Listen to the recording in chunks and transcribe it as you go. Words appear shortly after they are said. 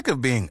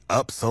of being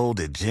upsold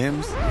at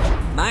gyms?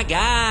 My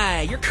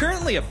guy, you're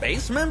currently a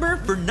base member?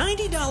 For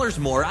 $90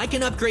 more, I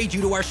can upgrade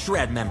you to our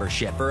Shred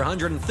membership. For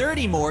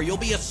 $130 more, you'll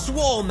be a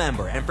Swole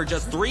member. And for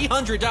just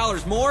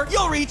 $300 more,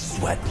 you'll reach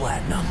Sweat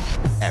Platinum.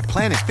 At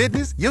Planet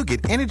Fitness, you'll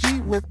get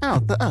energy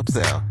without the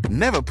upsell.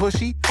 Never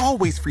pushy,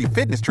 always free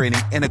fitness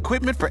training and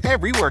equipment for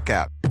every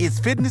workout. It's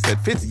fitness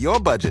that fits your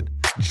budget.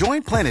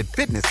 Join Planet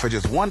Fitness for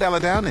just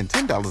 $1 down and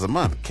 $10 a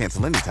month.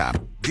 Cancel anytime.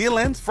 Deal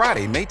ends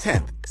Friday, May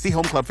 10th. See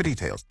Home Club for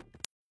details.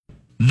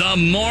 The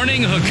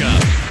Morning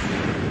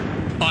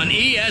Hookup on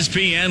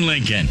ESPN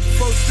Lincoln.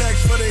 4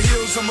 stacks for the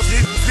hills on my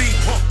feet.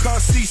 Car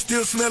seat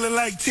still smelling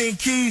like 10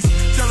 keys.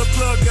 Tell the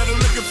plug that I'm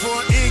looking for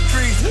an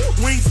increase.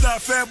 Wingstop,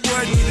 fat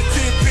boy, need a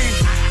 10-piece.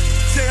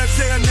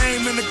 Say her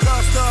name in the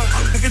car star.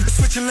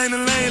 Switching lane to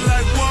lane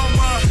like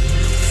Walmart.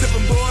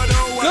 Sipping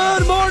Bordeaux.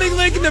 Good morning,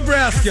 Lincoln,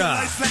 Nebraska.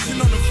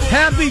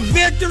 Happy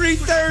Victory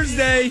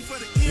Thursday.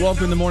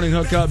 Welcome to Morning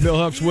Hookup. Bill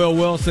Hooks, Will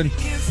Wilson.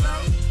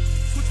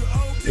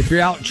 If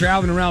you're out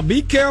traveling around,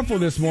 be careful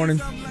this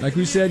morning. Like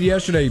we said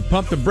yesterday,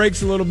 pump the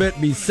brakes a little bit,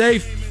 be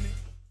safe.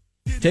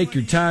 Take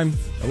your time.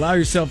 Allow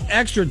yourself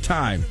extra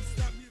time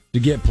to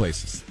get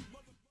places.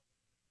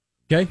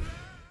 Okay?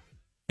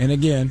 And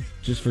again,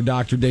 just for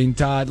Dr. Dane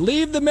Todd,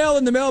 leave the mail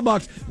in the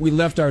mailbox. We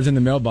left ours in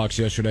the mailbox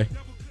yesterday.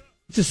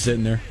 It's just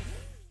sitting there.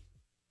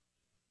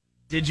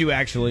 Did you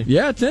actually?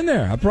 Yeah, it's in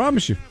there. I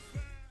promise you.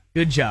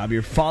 Good job.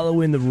 You're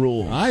following the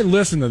rules. I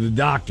listen to the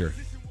doctor.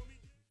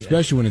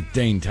 Especially when it's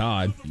Dane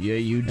Todd. Yeah,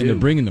 you do. And they're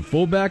bringing the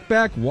fullback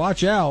back.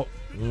 Watch out.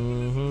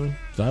 Mm-hmm.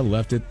 So I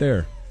left it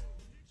there.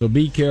 So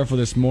be careful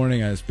this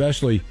morning,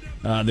 especially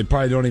they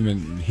probably don't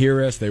even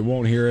hear us. They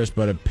won't hear us.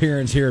 But if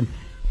parents hear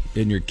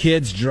in your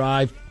kids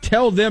drive,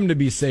 tell them to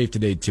be safe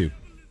today, too.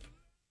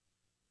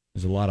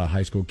 There's a lot of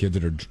high school kids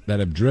that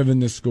have driven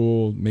to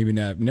school, maybe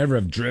never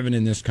have driven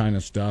in this kind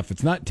of stuff.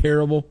 It's not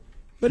terrible,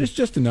 but it's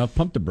just enough.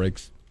 Pump the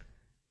brakes.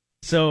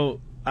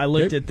 So I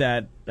looked at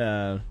that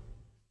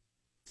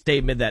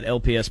statement that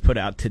LPS put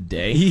out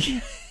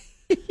today.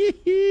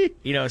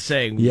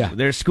 Saying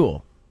there's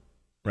school,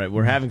 right?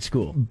 We're having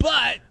school,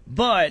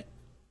 but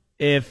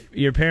if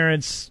your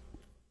parents,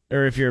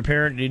 or if you're a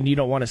parent and you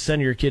don't want to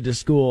send your kid to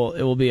school,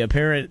 it will be a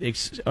parent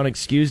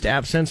unexcused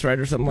absence, right,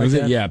 or something like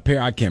that. Yeah,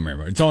 I can't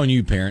remember. It's on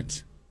you,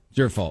 parents. It's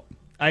your fault.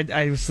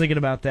 I was thinking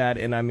about that,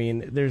 and I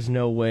mean, there's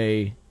no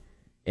way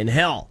in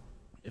hell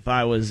if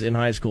I was in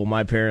high school,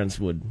 my parents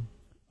would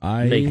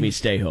make me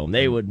stay home.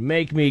 They would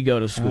make me go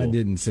to school. I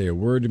didn't say a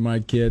word to my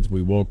kids.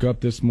 We woke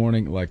up this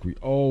morning like we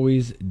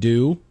always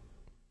do.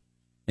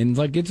 And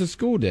like it's a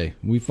school day.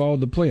 We followed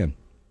the plan.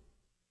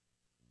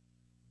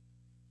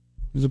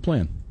 There's a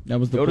plan. That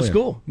was the plan. Go to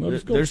school.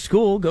 There's school. Go to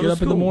school. Get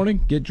up in the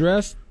morning, get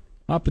dressed,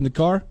 hop in the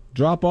car,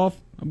 drop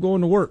off. I'm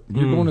going to work.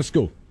 You're going to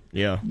school.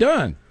 Yeah.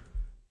 Done.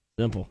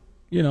 Simple.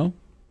 No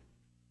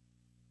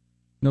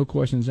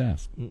questions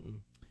asked. We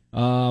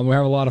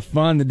have a lot of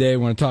fun today.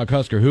 We want to talk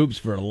Husker hoops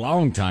for a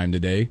long time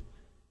today.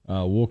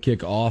 We'll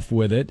kick off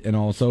with it. And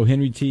also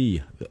Henry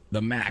T.,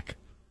 the Mac,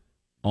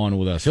 on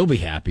with us. He'll be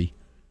happy.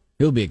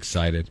 He'll be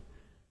excited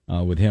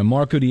with him.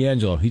 Marco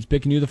D'Angelo, he's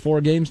picking you the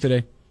 4 games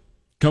today.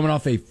 Coming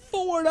off a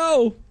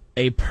 4-0.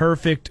 A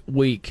perfect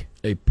week.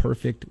 A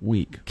perfect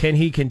week. Can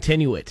he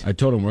continue it? I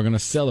told him we're going to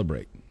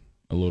celebrate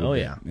a little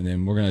bit. Yeah. And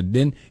then we're going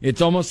to,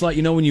 it's almost like,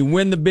 when you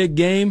win the big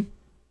game,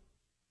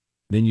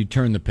 then you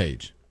turn the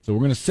page. So we're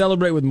going to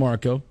celebrate with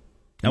Marco,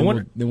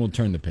 and then we'll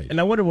turn the page. And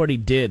I wonder what he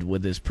did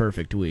with this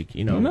perfect week.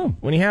 I don't know.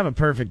 When you have a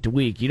perfect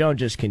week, you don't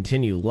just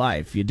continue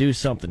life. You do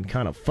something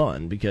kind of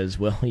fun because,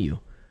 you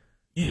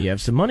have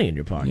some money in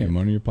your pocket. Yeah,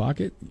 money in your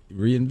pocket,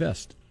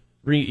 reinvest.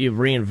 You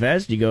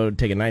reinvest? You go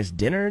take a nice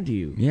dinner? Do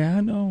you? Yeah,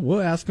 I know.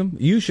 We'll ask him.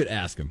 You should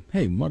ask him.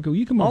 Hey, Marco,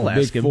 you come off a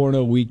big ask him.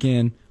 4-0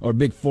 weekend or a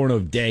big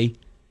 4-0 day.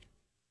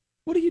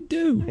 What do you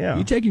do? Yeah.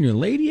 You taking your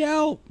lady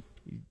out?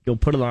 You'll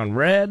put it on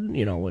red?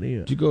 What do you...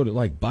 Did you go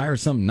to, buy her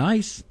something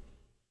nice?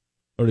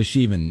 Or does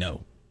she even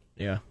know?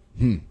 Yeah.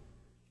 And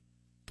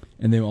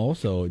then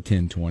also at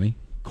 10:20,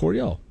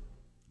 Coriel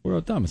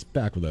Thomas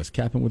back with us,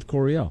 capping with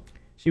Coriel.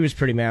 She was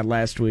pretty mad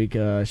last week.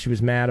 She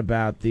was mad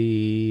about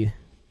the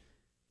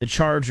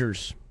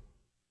Chargers.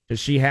 Because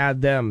she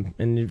had them,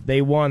 and if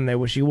they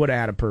won, she would have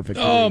had a perfect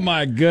week.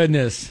 My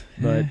goodness.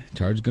 But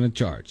Chargers going to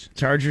charge.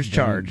 Chargers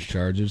charge.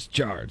 Chargers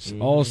charge.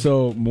 Mm-hmm.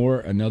 Also,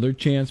 another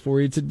chance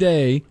for you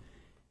today.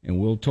 And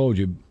Will told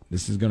you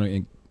this is going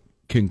to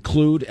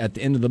conclude at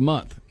the end of the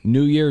month.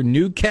 New year,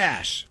 new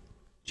cash.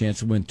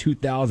 Chance to win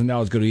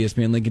 $2,000. Go to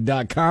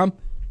ESPNLincoln.com.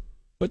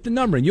 Put the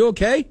number in. You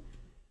okay?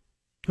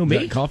 Who, me?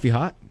 Is that coffee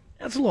hot?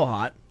 That's a little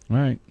hot. All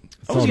right.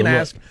 I was going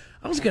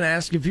to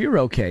ask if you're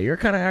okay. You're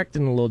kind of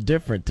acting a little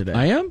different today.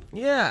 I am?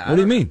 Yeah. What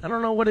do you mean? I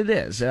don't know what it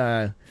is.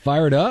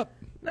 Fired up?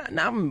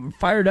 Now I'm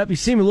fired up. You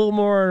seem a little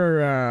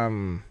more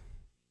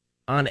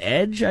on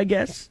edge, I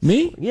guess.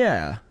 Me?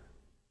 Yeah.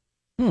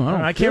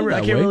 I can't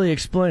really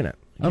explain it.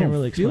 I don't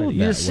really explain it. You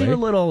just seem a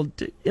little,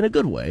 in a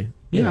good way.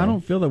 Yeah, I don't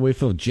feel that way. I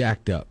feel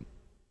jacked up.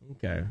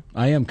 Okay.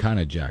 I am kind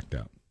of jacked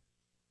up.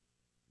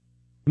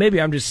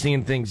 Maybe I'm just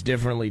seeing things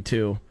differently,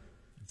 too.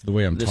 It's the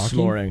way I'm this talking?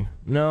 morning.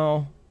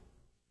 No.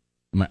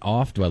 Am I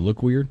off? Do I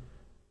look weird?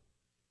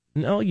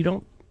 No, you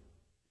don't.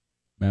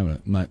 Am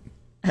I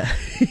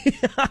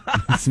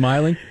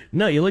smiling?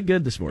 No, you look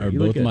good this morning. Are you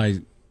both look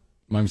good.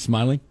 I'm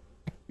smiling?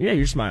 Yeah,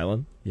 you're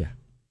smiling. Yeah.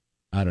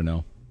 I don't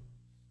know.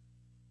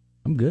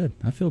 I'm good.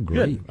 I feel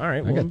great. Good. All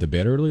right. I got to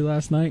bed early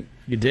last night.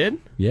 You did?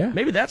 Yeah.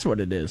 Maybe that's what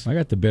it is. I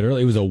got to bed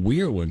early. It was a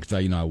weird one because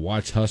I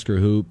watched Husker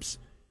hoops.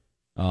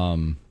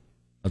 I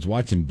was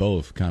watching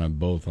both,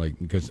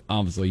 because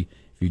obviously,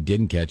 if you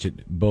didn't catch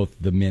it, both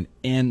the men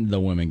and the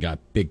women got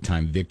big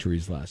time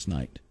victories last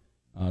night.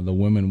 The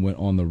women went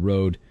on the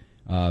road,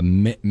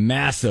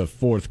 massive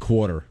fourth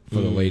quarter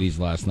for the ladies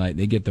last night.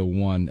 They get the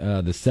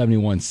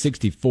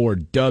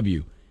 71-64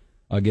 W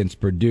against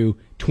Purdue,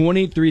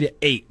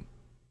 23-8,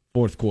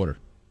 fourth quarter.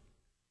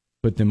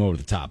 Put them over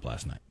the top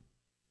last night.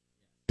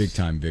 Big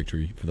time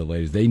victory for the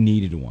ladies. They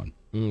needed one.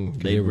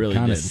 They were really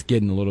kind of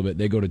skidding a little bit.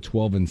 They go to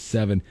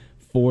 12-7,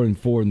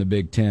 4-4 in the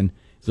Big Ten.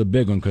 It's a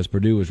big one because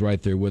Purdue was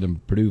right there with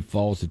them. Purdue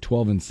falls to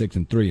 12-6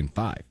 and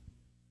 3-5.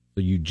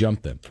 So you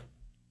jump them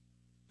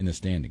in the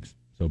standings.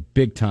 So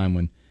big time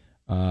one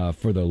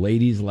for the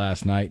ladies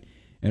last night,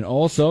 and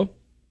also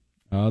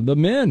the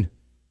men.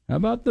 How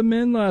about the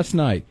men last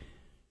night?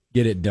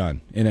 Get it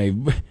done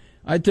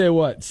I tell you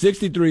what,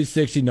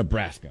 63-60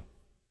 Nebraska.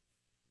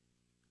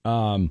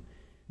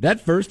 That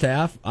first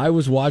half, I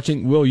was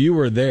watching. Will, you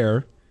were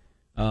there.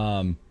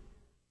 I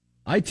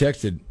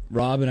texted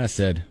Rob and I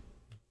said,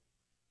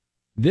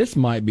 this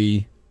might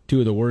be two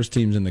of the worst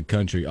teams in the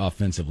country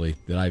offensively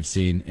that I've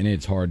seen, and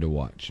it's hard to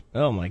watch.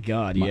 Oh, my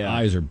God, My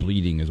eyes are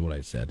bleeding is what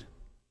I said.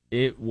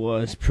 It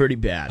was pretty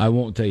bad. I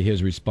won't tell you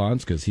his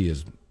response because he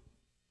is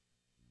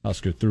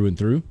Husker through and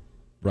through,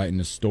 writing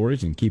the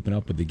stories and keeping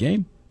up with the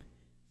game.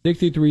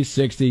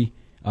 63-60.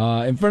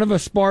 In front of a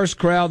sparse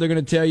crowd, they're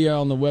going to tell you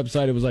on the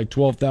website it was like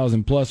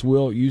 12,000 plus.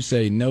 Will, you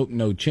say nope,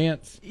 no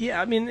chance?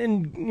 Yeah, I mean,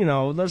 and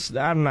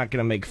I'm not going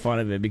to make fun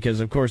of it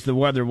because, of course, the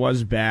weather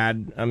was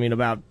bad. I mean,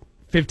 about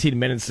 15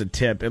 minutes to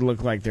tip, it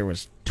looked like there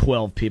was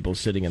 12 people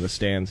sitting in the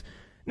stands.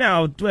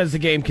 Now, as the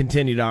game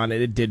continued on,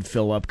 it did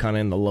fill up kind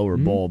of in the lower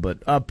bowl, but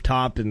up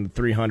top in the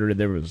 300,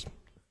 it was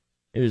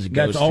a ghost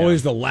That's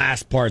always town. the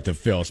last part to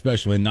fill,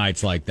 especially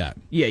nights like that.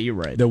 Yeah, you're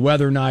right. The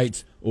weather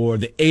nights or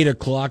the 8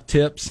 o'clock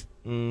tips,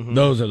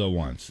 those are the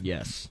ones.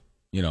 Yes.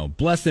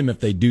 Bless them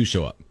if they do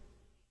show up.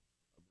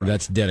 Right.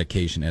 That's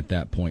dedication at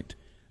that point.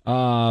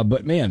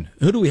 But, man,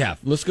 who do we have?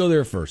 Let's go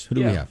there first. Who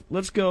do we have?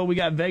 Let's go. We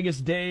got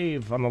Vegas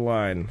Dave on the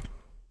line.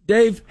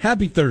 Dave,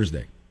 happy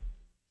Thursday.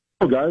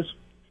 Hello, guys.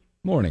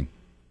 Morning.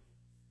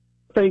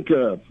 I think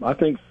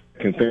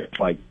can finish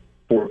like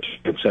 14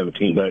 and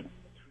 17, but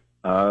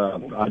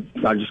I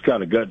just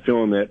got a gut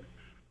feeling that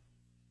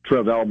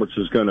Trev Alberts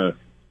is going to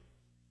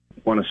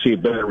want to see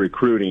better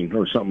recruiting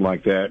or something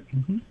like that.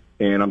 Mm-hmm.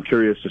 And I'm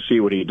curious to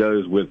see what he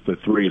does with the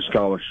 3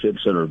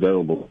 scholarships that are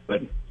available.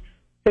 But,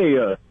 hey,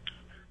 I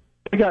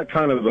got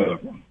kind of a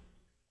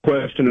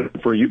question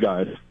for you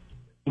guys.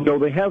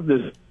 They have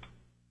this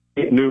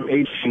new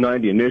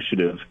 1890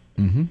 initiative,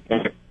 and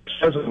it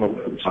says on the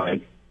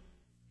website.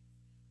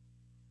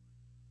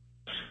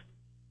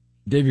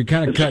 Dave, you're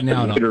kind of cutting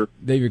out.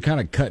 Dave, you're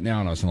kind of cutting out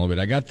on us a little bit.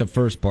 I got the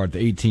first part,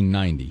 the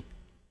 1890.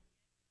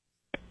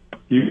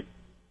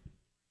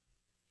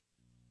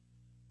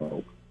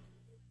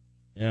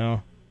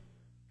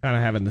 Kind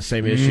of having the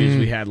same issues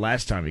we had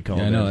last time he called.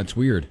 Yeah, I know, that's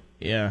weird.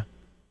 Yeah.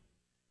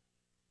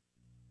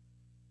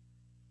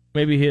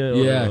 Maybe he'll...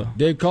 Yeah,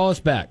 Dave, call us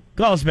back.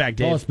 Call us back,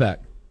 Dave. Call us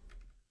back.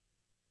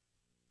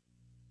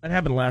 That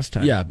happened last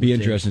time. Yeah, be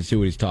interesting to see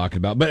what he's talking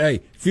about. But,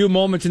 hey, a few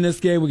moments in this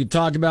game we could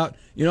talk about.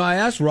 I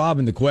asked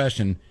Robin the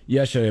question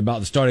yesterday about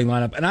the starting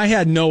lineup, and I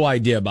had no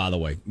idea, by the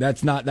way.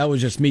 That was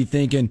just me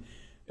thinking,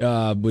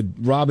 with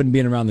Robin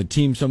being around the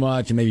team so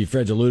much, and maybe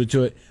Fred's alluded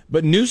to it.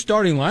 But new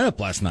starting lineup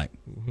last night.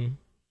 Mm-hmm.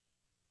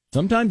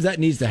 Sometimes that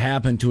needs to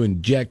happen to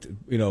inject,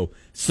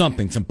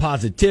 something, some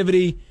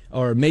positivity,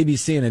 or maybe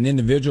seeing an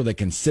individual that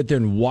can sit there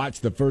and watch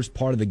the first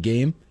part of the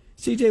game.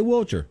 C.J.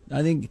 Wilcher,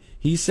 I think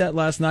he set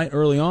last night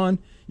early on.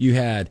 You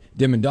had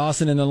Dimon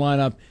Dawson in the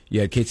lineup.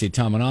 You had Keisei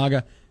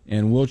Tamanaga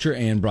and Wilcher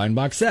and Brian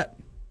Boxett.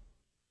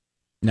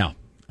 Now,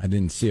 I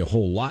didn't see a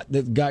whole lot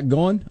that got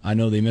going. I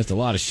know they missed a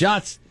lot of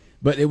shots,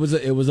 but it was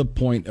a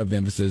point of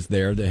emphasis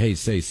there that, hey,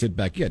 sit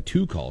back. You got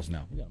 2 calls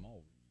now. We got them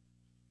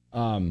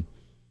all.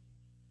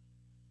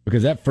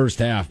 Because that first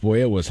half,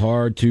 boy, it was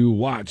hard to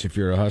watch if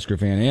you're a Husker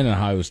fan and an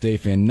Ohio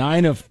State fan.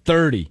 9 of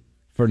 30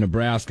 for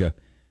Nebraska.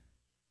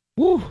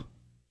 Woo!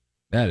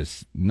 That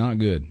is not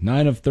good.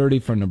 9 of 30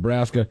 from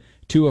Nebraska,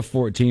 2 of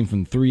 14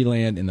 from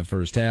Three-Land in the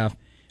first half.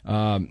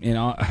 And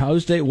Ohio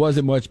State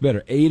wasn't much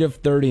better. 8 of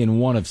 30 and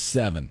 1 of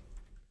 7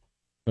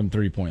 from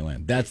three-point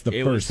land. That's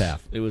the first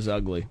half. It was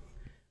ugly.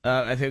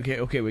 I think,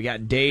 okay, we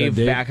got Dave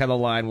back on the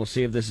line. We'll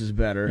see if this is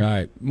better. All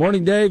right.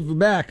 Morning, Dave. We're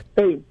back.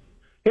 Hey,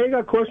 I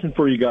got a question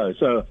for you guys.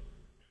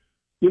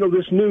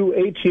 This new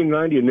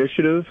 1890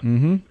 initiative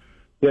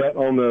that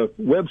on the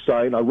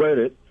website, I read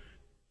it.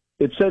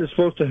 It said it's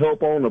supposed to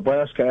help all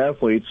Nebraska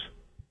athletes,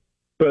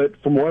 but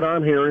from what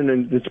I'm hearing,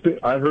 and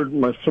I heard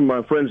some of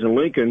my friends in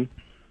Lincoln,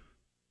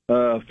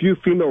 a few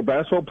female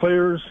basketball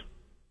players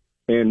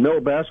and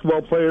male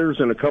basketball players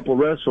and a couple of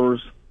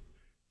wrestlers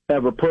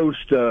have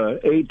approached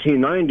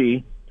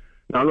 1890.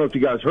 I don't know if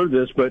you guys heard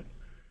this, but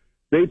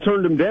they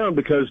turned them down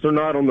because they're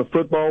not on the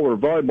football or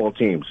volleyball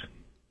teams.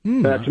 To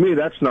me,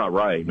 that's not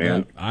right,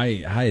 man. Yeah,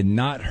 I had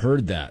not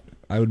heard that.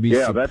 I would be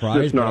surprised. That's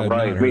just not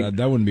right.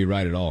 That wouldn't be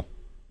right at all.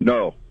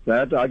 No,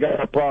 I got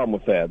a problem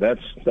with that.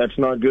 That's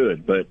not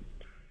good. But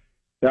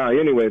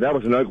anyway, that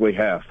was an ugly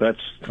half.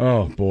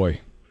 Oh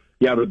boy.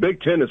 Yeah, the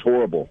Big Ten is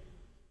horrible.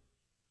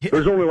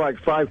 There's only like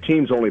 5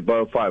 teams only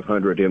above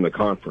 500 in the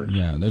conference.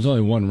 Yeah, there's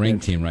only one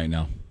ranked team right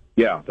now.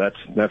 Yeah,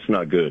 that's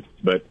not good.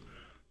 But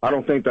I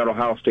don't think that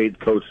Ohio State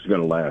coach is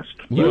going to last.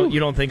 You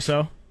don't think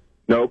so?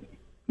 Nope.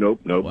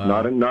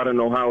 Wow. Not in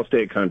Ohio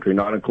State country,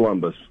 not in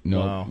Columbus. No,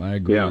 wow. I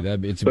agree. Yeah.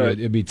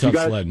 It'd be tough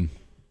sledding.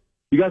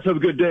 You guys have a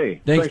good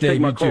day. Thanks Dave.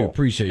 You too. Call.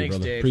 Appreciate you, Thanks,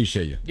 brother. Dave.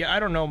 Appreciate you. Yeah, I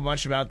don't know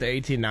much about the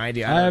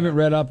 1890. I haven't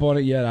read up on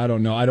it yet. I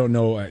don't know. I don't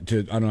know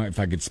if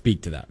I could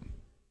speak to that.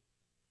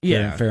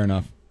 Yeah, fair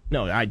enough.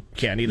 No, I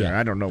can't either. Yeah,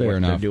 I don't know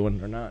what they're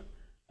doing or not.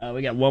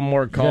 We got one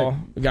more call.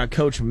 We got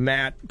Coach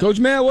Matt.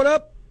 Coach Matt, what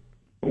up?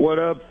 What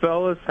up,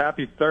 fellas?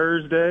 Happy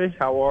Thursday.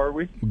 How are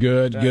we?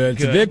 Good.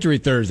 It's a Victory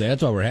Thursday.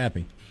 That's why we're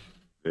happy.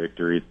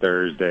 Victory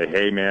Thursday.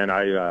 Hey, man,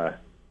 I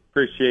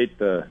appreciate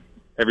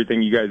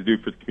everything you guys do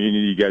for the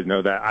community. You guys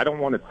know that. I don't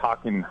want to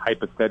talk in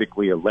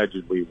hypothetically,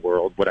 allegedly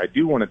world. What I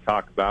do want to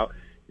talk about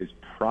is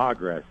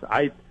progress.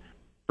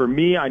 For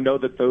me, I know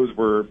that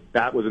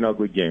that was an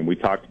ugly game. We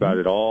talked about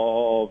it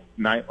all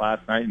night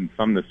last night and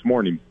some this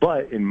morning.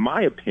 But in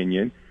my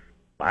opinion,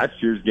 last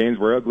year's games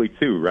were ugly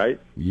too, right?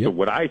 Yep. So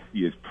what I see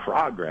is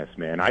progress,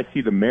 man. I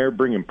see the mayor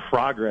bringing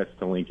progress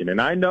to Lincoln. And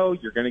I know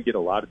you're going to get a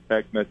lot of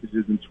text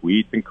messages and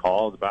tweets and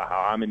calls about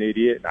how I'm an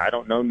idiot and I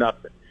don't know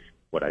nothing.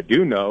 What I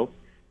do know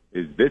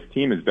is this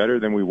team is better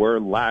than we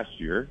were last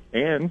year.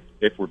 And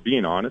if we're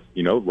being honest,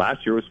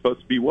 last year was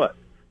supposed to be what?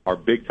 Our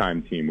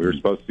big-time team. We were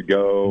supposed to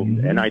go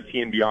NIT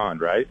and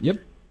beyond, right? Yep.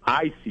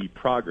 I see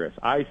progress.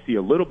 I see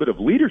a little bit of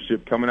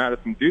leadership coming out of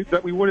some dudes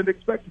that we wouldn't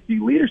expect to see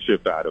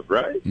leadership out of,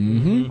 right?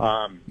 Mm-hmm.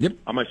 Yep.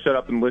 I'm going to shut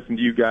up and listen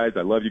to you guys.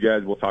 I love you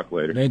guys. We'll talk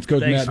later. Thanks,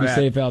 Coach Matt. Be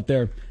safe out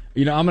there.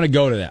 I'm going to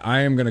go to that.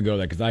 I am going to go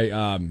there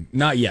because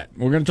not yet.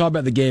 We're going to talk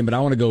about the game, but I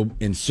want to go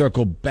and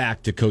circle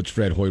back to Coach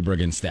Fred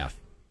Hoiberg and staff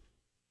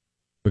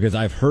because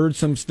I've heard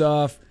some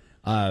stuff.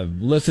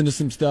 I've listened to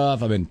some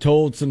stuff. I've been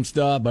told some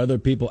stuff by other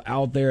people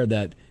out there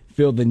that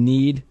feel the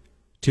need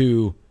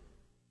to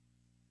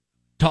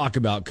talk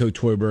about Coach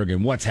Hoiberg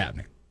and what's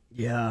happening.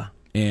 Yeah.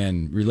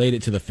 And relate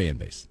it to the fan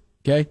base.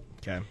 Okay?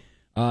 Okay.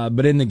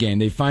 But in the game,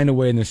 they find a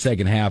way in the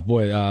second half.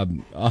 Boy,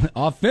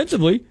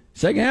 offensively,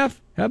 second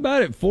half, how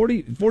about it?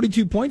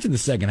 42 points in the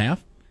second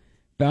half.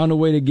 Found a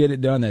way to get it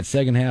done. That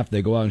second half,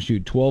 they go out and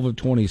shoot 12 of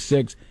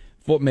 26,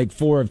 make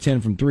 4 of 10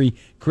 from 3.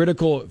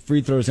 Critical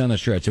free throws down the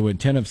stretch. It went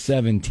 10 of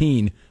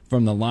 17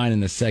 from the line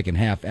in the second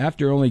half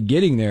after only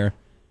getting there.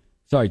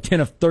 10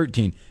 of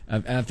 13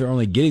 after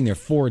only getting there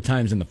 4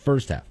 times in the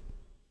first half.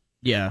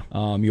 Yeah.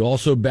 You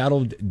also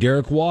battled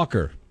Derek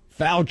Walker.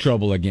 Foul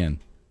trouble again.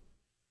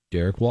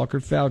 Derek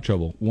Walker, foul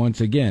trouble once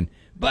again.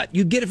 But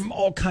you get it from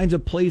all kinds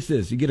of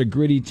places. You get a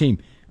gritty team.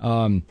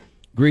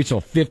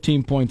 Greasel,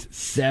 15 points,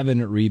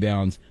 7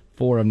 rebounds,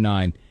 4 of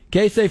 9.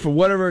 Casey, for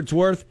whatever it's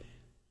worth,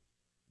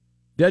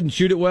 doesn't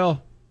shoot it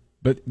well,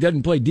 but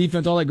doesn't play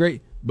defense all that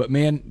great. But,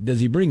 man,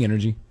 does he bring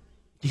energy?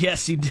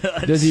 Yes, he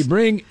does. Does he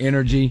bring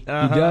energy?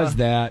 Uh-huh. He does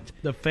that.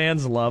 The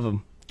fans love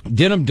him.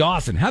 Denham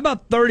Dawson, how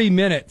about 30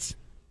 minutes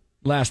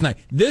last night?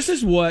 This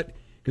is what,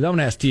 because I'm going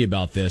to ask T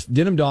about this.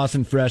 Denham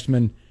Dawson,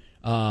 freshman,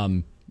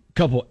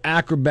 couple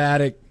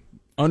acrobatic,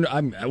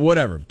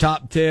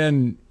 top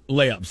 10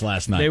 layups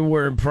last night. They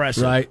were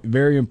impressive. Right?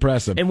 Very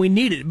impressive. And we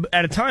needed,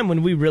 at a time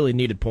when we really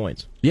needed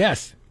points.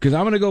 Yes, because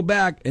I'm going to go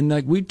back, and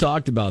we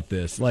talked about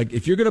this.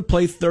 If you're going to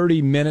play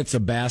 30 minutes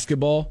of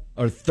basketball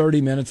or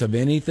 30 minutes of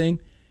anything,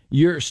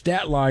 your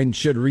stat line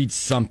should read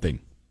something,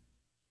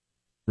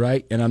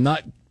 right? And I'm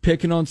not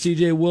picking on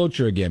C.J.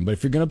 Wilcher again, but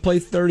if you're going to play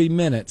 30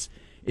 minutes,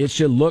 it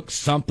should look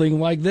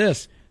something like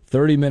this.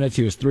 30 minutes,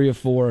 he was 3 of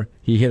 4.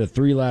 He hit a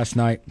 3 last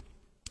night.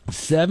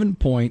 7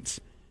 points,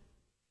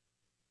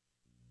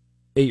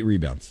 8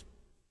 rebounds.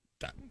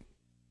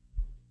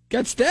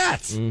 Got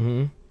stats.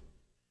 Mm-hmm.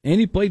 And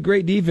he played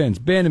great defense.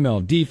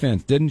 Bandamel,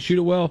 defense. Didn't shoot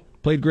it well,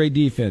 played great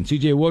defense.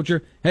 C.J.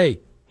 Wilcher,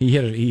 hey, he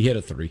hit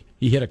a 3.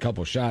 He hit a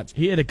couple shots.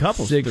 He hit a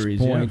couple 6 threes,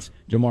 points.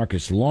 Yeah.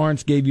 Jamarcus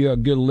Lawrence gave you a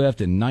good lift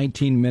in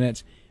 19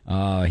 minutes.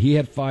 He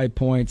had 5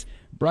 points.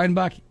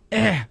 Breidenbach,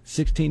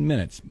 16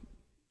 minutes.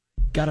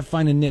 Got to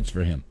find a niche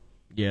for him.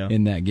 Yeah.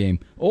 In that game.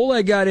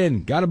 Oleg got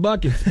in, got a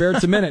bucket, spared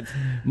some minutes.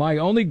 My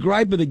only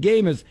gripe of the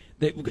game is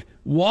that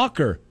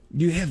Walker,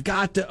 you have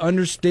got to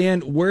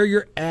understand where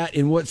you're at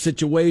in what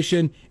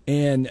situation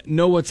and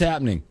know what's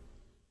happening.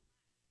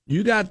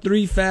 You got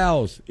 3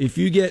 fouls. If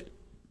you get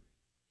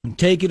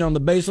taken on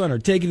the baseline or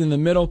taken in the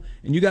middle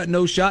and you got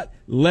no shot,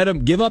 let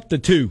them give up the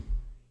 2.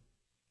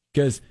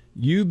 Because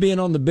you being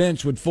on the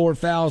bench with 4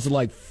 fouls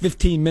with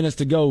 15 minutes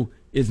to go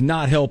is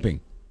not helping.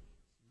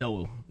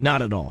 No,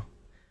 not at all.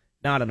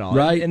 Not at all.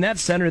 Right? And that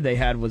center they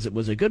had was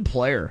a good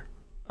player.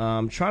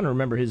 I'm trying to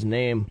remember his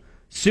name.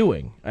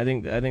 Sewing. I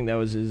think that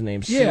was his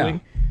name. Yeah.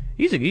 Sewing.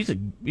 He's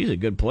a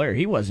good player.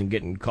 He wasn't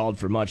getting called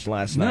for much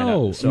last night.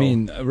 No, So, I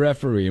mean, a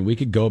referee, and we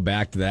could go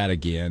back to that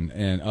again,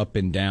 and up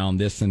and down,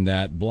 this and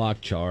that, block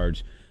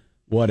charge,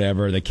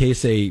 whatever. The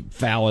Casey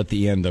foul at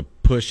the end, the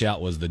push out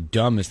was the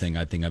dumbest thing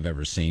I think I've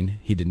ever seen.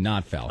 He did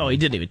not foul him. he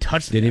didn't even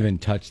touch the Didn't guy. even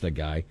touch the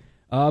guy.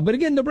 But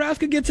again,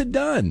 Nebraska gets it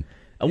done.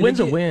 A win's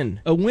a win.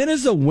 A win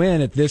is a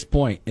win at this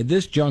point, at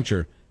this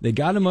juncture. They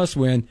got a must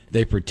win.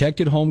 They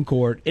protected home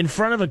court. In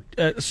front of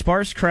a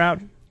sparse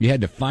crowd. You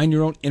had to find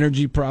your own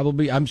energy,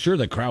 probably. I'm sure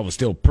the crowd was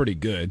still pretty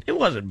good. It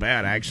wasn't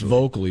bad, actually.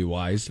 Vocally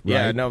wise. Right?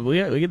 Yeah, no,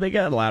 they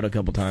got loud a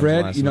couple times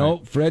Fred, last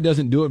night. Fred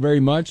doesn't do it very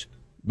much,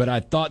 but I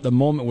thought the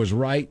moment was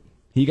right.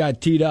 He got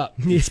teed up.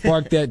 He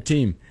sparked that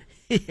team.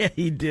 Yeah,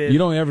 he did. You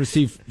don't ever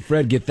see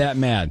Fred get that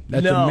mad.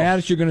 That's the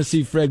maddest you're going to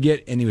see Fred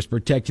get, and he was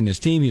protecting his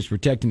team. He was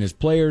protecting his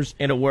players.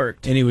 And it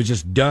worked. And he was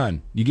just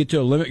done. You get to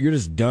a limit, you're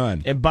just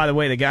done. And by the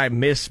way, the guy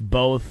missed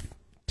both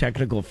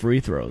technical free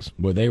throws.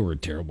 Well, they were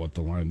terrible at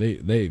the line.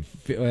 They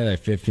had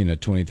 15 to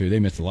 23. They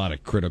missed a lot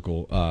of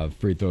critical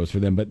free throws for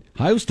them. But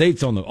Ohio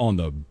State's on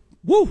the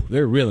woo.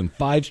 They're reeling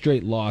 5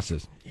 straight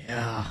losses.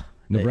 Yeah.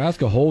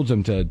 Nebraska holds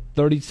them to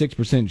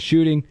 36%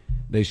 shooting.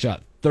 They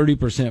shot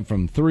 30%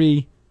 from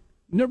 3.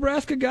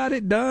 Nebraska got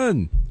it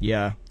done.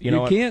 Yeah.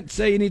 You can't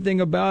say anything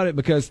about it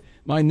because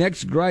my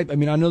next gripe, I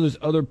mean, I know there's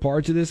other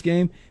parts of this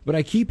game, but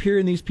I keep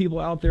hearing these people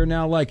out there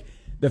now like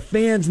the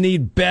fans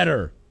need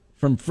better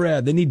from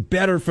Fred. They need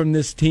better from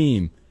this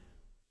team.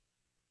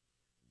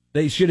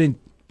 They shouldn't.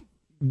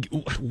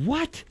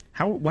 What?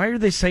 Why are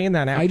they saying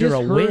that after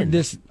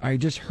I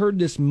just heard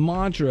this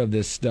mantra of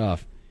this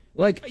stuff.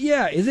 Like,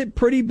 yeah, is it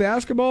pretty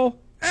basketball?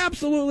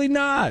 Absolutely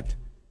not.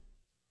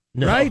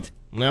 No. Right?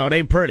 No, it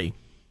ain't pretty.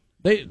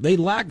 They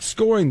lack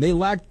scoring. They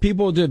lack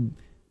people to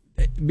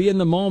be in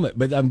the moment.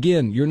 But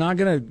again, you're not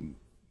going to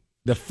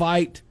the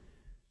fight,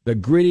 the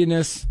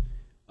grittiness.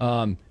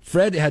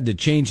 Fred had to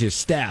change his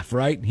staff,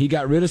 right? He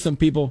got rid of some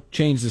people,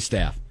 changed the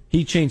staff.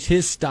 He changed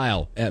his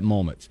style at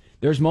moments.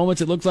 There's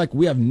moments it looks like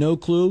we have no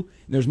clue.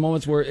 There's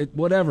moments where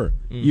whatever.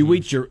 Mm-hmm. You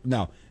reach your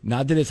now.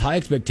 Not that it's high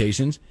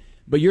expectations,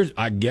 but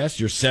I guess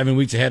you're 7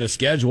 weeks ahead of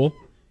schedule.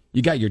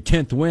 You got your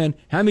 10th win.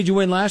 How many did you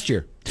win last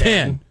year?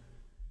 10.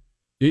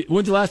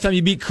 When's the last time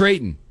you beat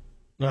Creighton?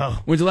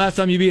 Oh. When's the last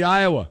time you beat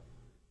Iowa?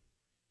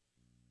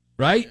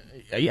 Right?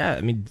 Yeah,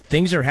 I mean,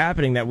 things are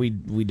happening that we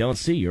don't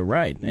see. You're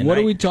right. And what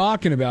are we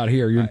talking about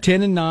here? You're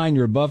 10-9.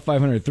 You're above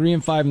 500.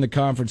 3-5 in the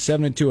conference.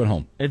 7-2 at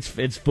home.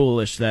 It's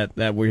foolish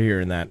that we're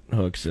hearing that,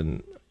 Hooks.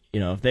 And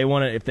if they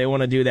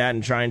want to do that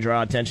and try and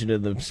draw attention to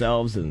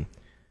themselves, and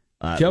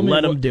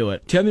let them do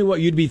it. Tell me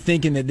what you'd be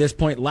thinking at this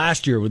point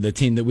last year with the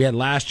team that we had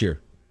last year.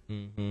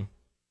 Mm-hmm.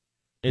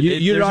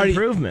 You'd there's already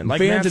improvement. Like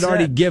fans Matt had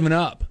already said. given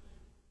up.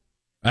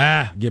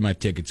 Give my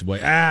tickets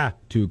away.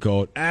 Too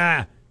cold.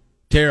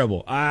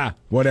 Terrible.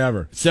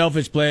 Whatever.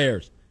 Selfish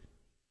players.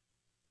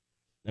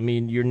 I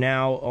mean, you're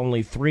now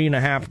only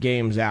 3.5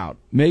 games out.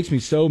 Makes me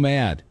so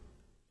mad.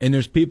 And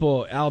there's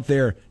people out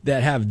there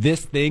that have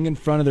this thing in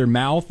front of their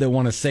mouth that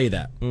want to say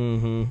that.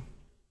 Mm-hmm.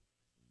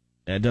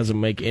 That doesn't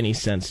make any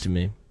sense to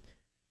me.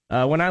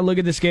 When I look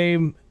at this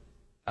game,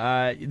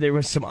 there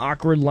were some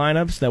awkward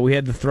lineups that we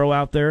had to throw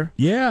out there.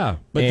 Yeah,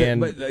 but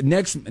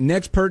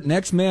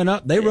next man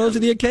up, they rose to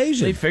the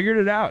occasion. They figured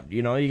it out.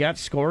 You got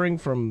scoring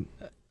from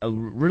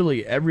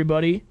really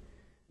everybody.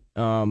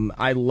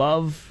 I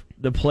love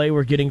the play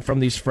we're getting from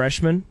these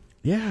freshmen.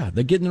 Yeah,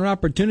 they're getting their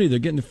opportunity. They're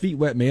getting their feet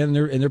wet, man,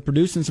 and they're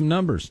producing some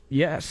numbers.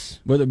 Yes.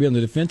 Whether it be on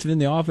the defensive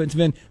end, the offensive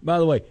end. By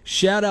the way,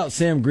 shout out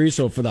Sam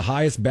Griesel for the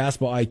highest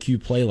basketball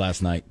IQ play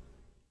last night.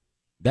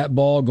 That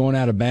ball going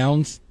out of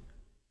bounds,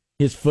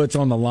 his foot's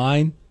on the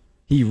line.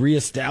 He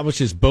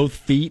reestablishes both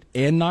feet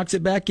and knocks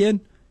it back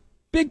in.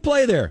 Big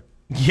play there.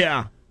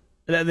 Yeah.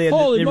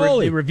 Holy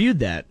moly. They reviewed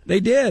that. They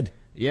did.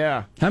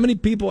 Yeah. How many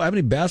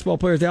basketball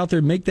players out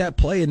there make that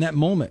play in that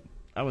moment?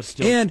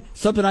 And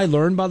something I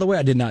learned, by the way,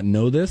 I did not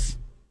know this.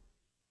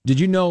 Did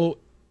you know?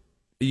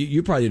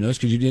 You probably didn't know this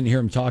because you didn't hear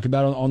him talk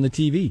about it on the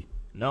TV.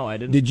 No, I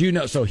didn't. Did you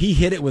know? So he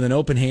hit it with an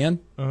open hand.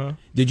 Uh-huh.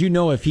 Did you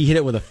know if he hit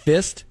it with a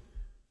fist,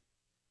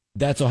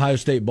 that's Ohio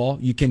State ball?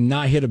 You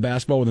cannot hit a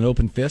basketball with an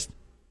open fist.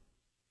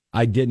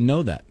 I didn't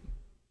know that.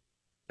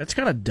 That's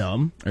kind of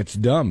dumb. It's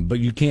dumb, but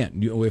you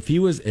can't. If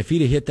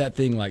he'd have hit that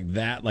thing like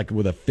that, like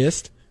with a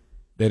fist,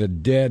 they'd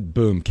have dead.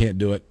 Boom, can't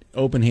do it.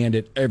 Open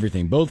handed,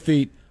 everything, both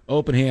feet.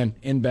 Open hand,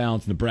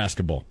 inbounds,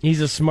 Nebraska ball. He's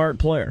a smart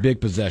player.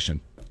 Big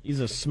possession. He's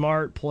a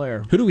smart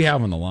player. Who do we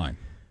have on the line?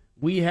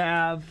 We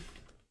have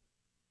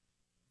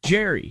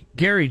Gary.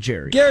 Gary.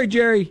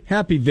 Gary,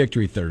 happy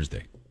Victory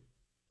Thursday.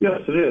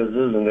 Yes, it is,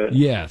 isn't it?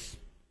 Yes.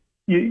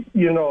 You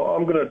know,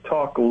 I'm going to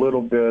talk a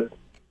little bit.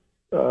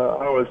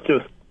 I was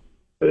just,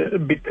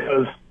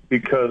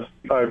 because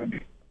I've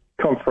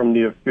come from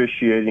the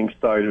officiating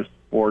side of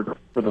sport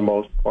for the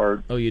most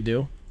part. Oh, you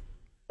do?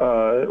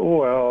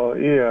 Well,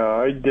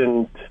 yeah,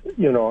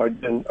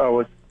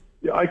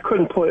 I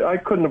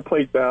couldn't have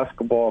played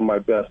basketball on my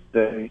best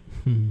day.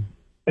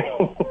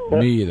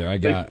 Me either. I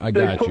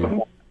got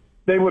you.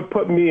 They would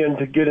put me in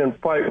to get in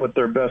fight with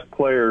their best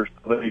players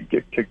so they'd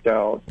get kicked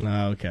out.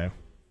 Oh, okay.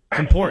 It's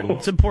important.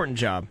 It's an important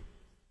job.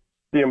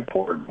 The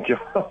important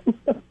job.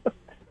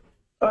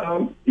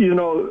 You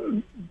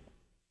know,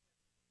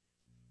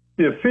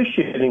 the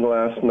officiating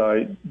last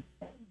night,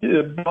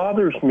 it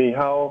bothers me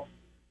how,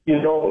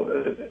 you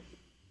know,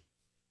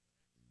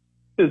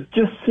 it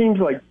just seems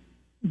like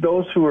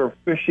those who are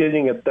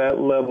officiating at that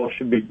level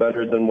should be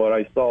better than what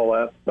I saw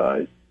last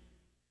night.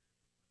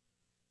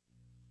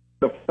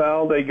 The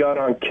foul they got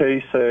on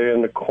Casey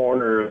in the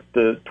corner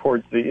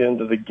towards the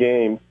end of the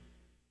game,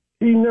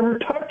 he never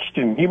touched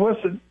him. He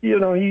wasn't, you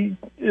know, and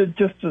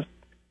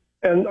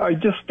I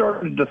just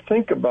started to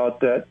think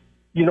about that.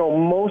 You know,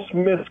 most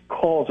missed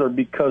calls are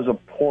because of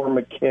poor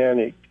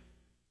mechanics.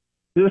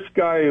 This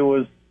guy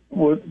was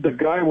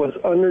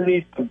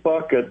underneath the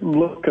bucket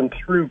looking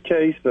through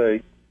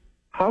Casey.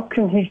 How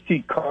can he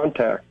see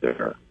contact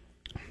there?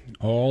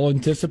 All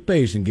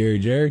anticipation, Gary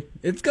Jerry.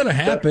 It's going to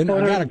happen.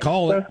 I got to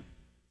call it.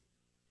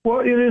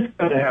 Well, it is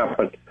going to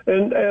happen.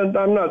 And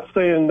I'm not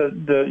saying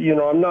that, you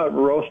know, I'm not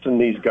roasting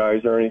these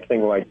guys or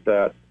anything like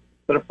that.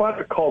 But if I'd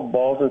have called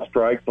balls and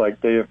strikes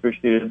like they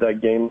officiated that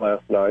game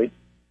last night,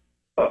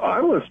 I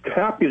was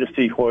happy to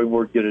see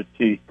Hoiberg get a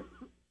tee.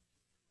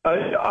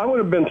 I would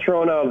have been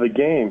thrown out of the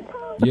game.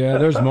 Yeah,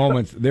 there's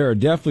moments. There are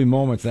definitely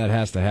moments that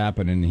has to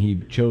happen, and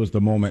he chose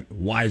the moment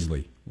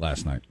wisely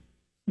last night.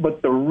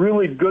 But the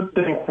really good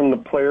thing from the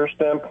player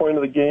standpoint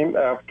of the game,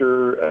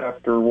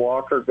 after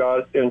Walker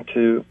got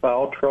into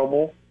foul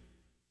trouble,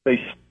 they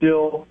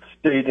still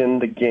stayed in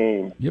the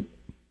game. Yep.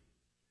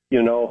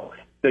 You know,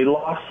 they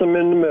lost them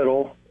in the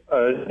middle,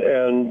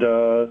 and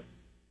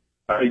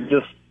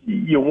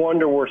you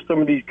wonder where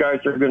some of these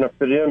guys are going to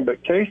fit in.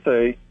 But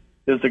Casey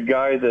is a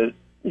guy that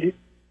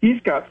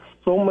he's got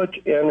so much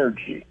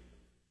energy.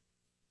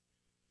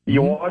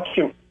 You watch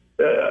him.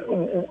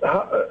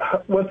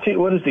 What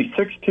is he?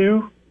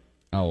 6'2"?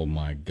 Oh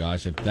my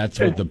gosh! If that's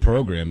what the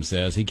program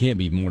says, he can't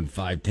be more than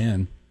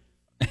 5'10".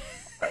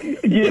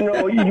 You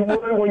know,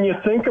 when you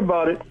think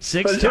about it,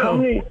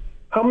 6'2".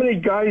 How many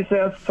guys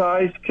that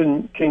size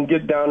can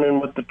get down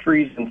in with the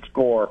trees and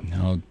score?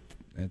 No,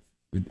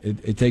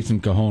 it takes some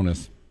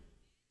cojones.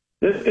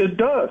 It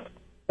does,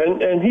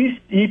 and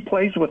he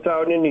plays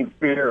without any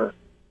fear.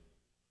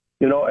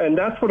 You know, and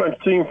that's what I'm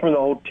seeing from the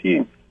whole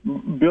team.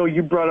 Bill,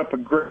 you brought up a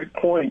great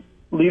point.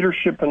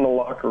 Leadership in the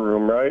locker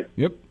room, right?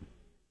 Yep.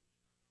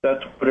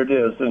 That's what it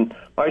is. And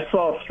I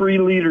saw 3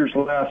 leaders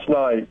last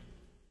night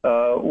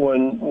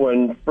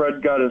when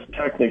Fred got his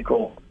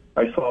technical.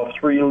 I saw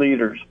 3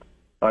 leaders.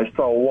 I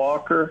saw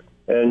Walker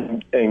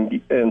and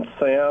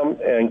Sam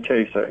and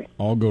Casey.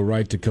 All go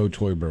right to Coach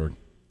Hoiberg.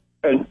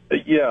 And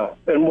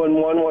and when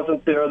one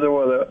wasn't there,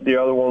 the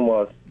other one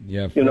was.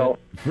 Yeah, Fred, you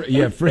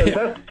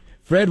know.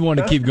 Fred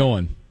wanted to keep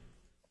going.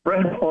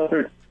 Fred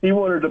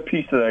wanted a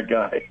piece of that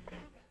guy.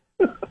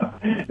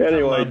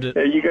 Anyway,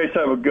 you guys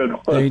have a good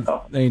one.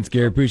 Thanks,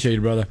 Gary. Appreciate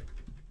it, brother.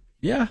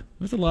 Yeah,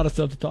 there's a lot of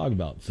stuff to talk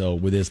about. So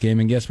with this game,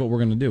 and guess what we're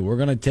going to do? We're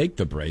going to take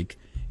the break,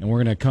 and we're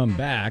going to come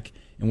back,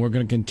 and we're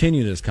going to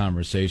continue this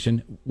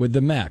conversation with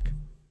the Mac,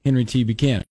 Henry T. Buchanan.